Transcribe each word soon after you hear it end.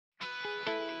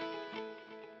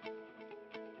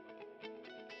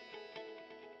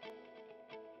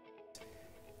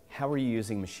how are you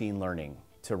using machine learning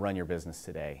to run your business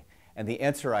today? And the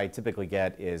answer I typically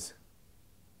get is,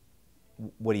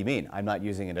 what do you mean? I'm not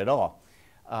using it at all.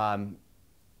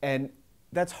 And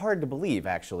that's hard to believe,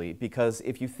 actually, because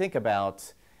if you think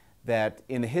about that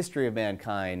in the history of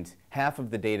mankind, half of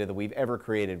the data that we've ever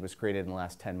created was created in the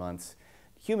last 10 months.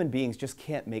 Human beings just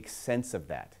can't make sense of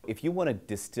that. If you want to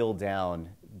distill down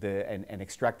and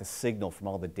extract the signal from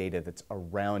all the data that's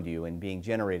around you and being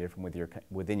generated from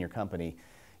within your company,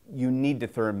 you need to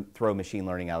throw machine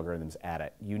learning algorithms at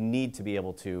it. You need to be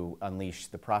able to unleash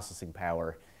the processing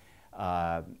power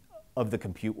of the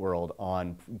compute world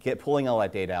on pulling all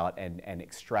that data out and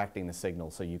extracting the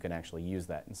signal so you can actually use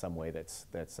that in some way that's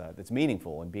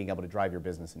meaningful and being able to drive your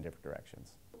business in different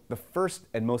directions. The first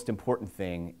and most important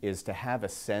thing is to have a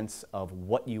sense of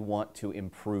what you want to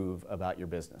improve about your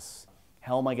business.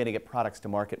 How am I going to get products to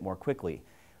market more quickly?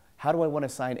 How do I want to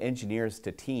assign engineers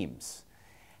to teams?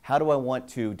 How do I want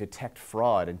to detect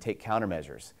fraud and take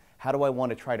countermeasures? How do I want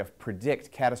to try to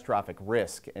predict catastrophic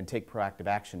risk and take proactive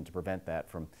action to prevent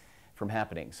that from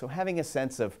happening? So having a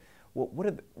sense of what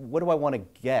do I want to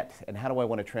get and how do I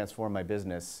want to transform my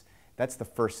business, that's the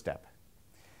first step.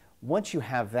 Once you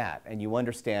have that and you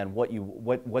understand what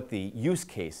the use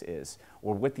case is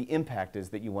or what the impact is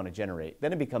that you want to generate,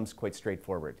 then it becomes quite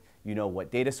straightforward. You know what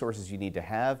data sources you need to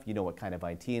have, you know what kind of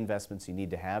IT investments you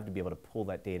need to have to be able to pull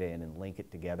that data in and link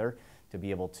it together, to be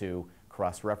able to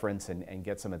cross-reference and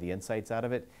get some of the insights out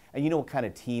of it. And you know what kind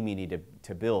of team you need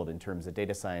to build in terms of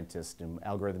data scientists and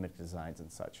algorithmic designs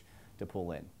and such to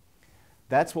pull in.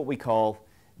 That's what we call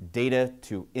data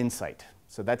to insight.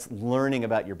 So that's learning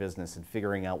about your business and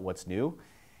figuring out what's new.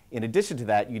 In addition to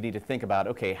that, you need to think about,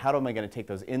 okay, how am I going to take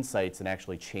those insights and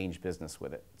actually change business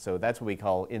with it? So that's what we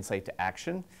call insight to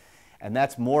action. And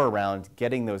that's more around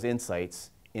getting those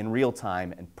insights in real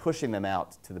time and pushing them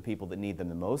out to the people that need them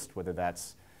the most, whether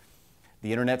that's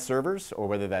the internet servers or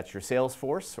whether that's your sales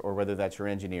force or whether that's your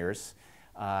engineers,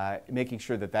 making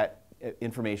sure that that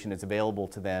information is available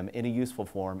to them in a useful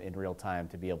form in real time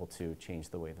to be able to change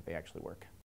the way that they actually work.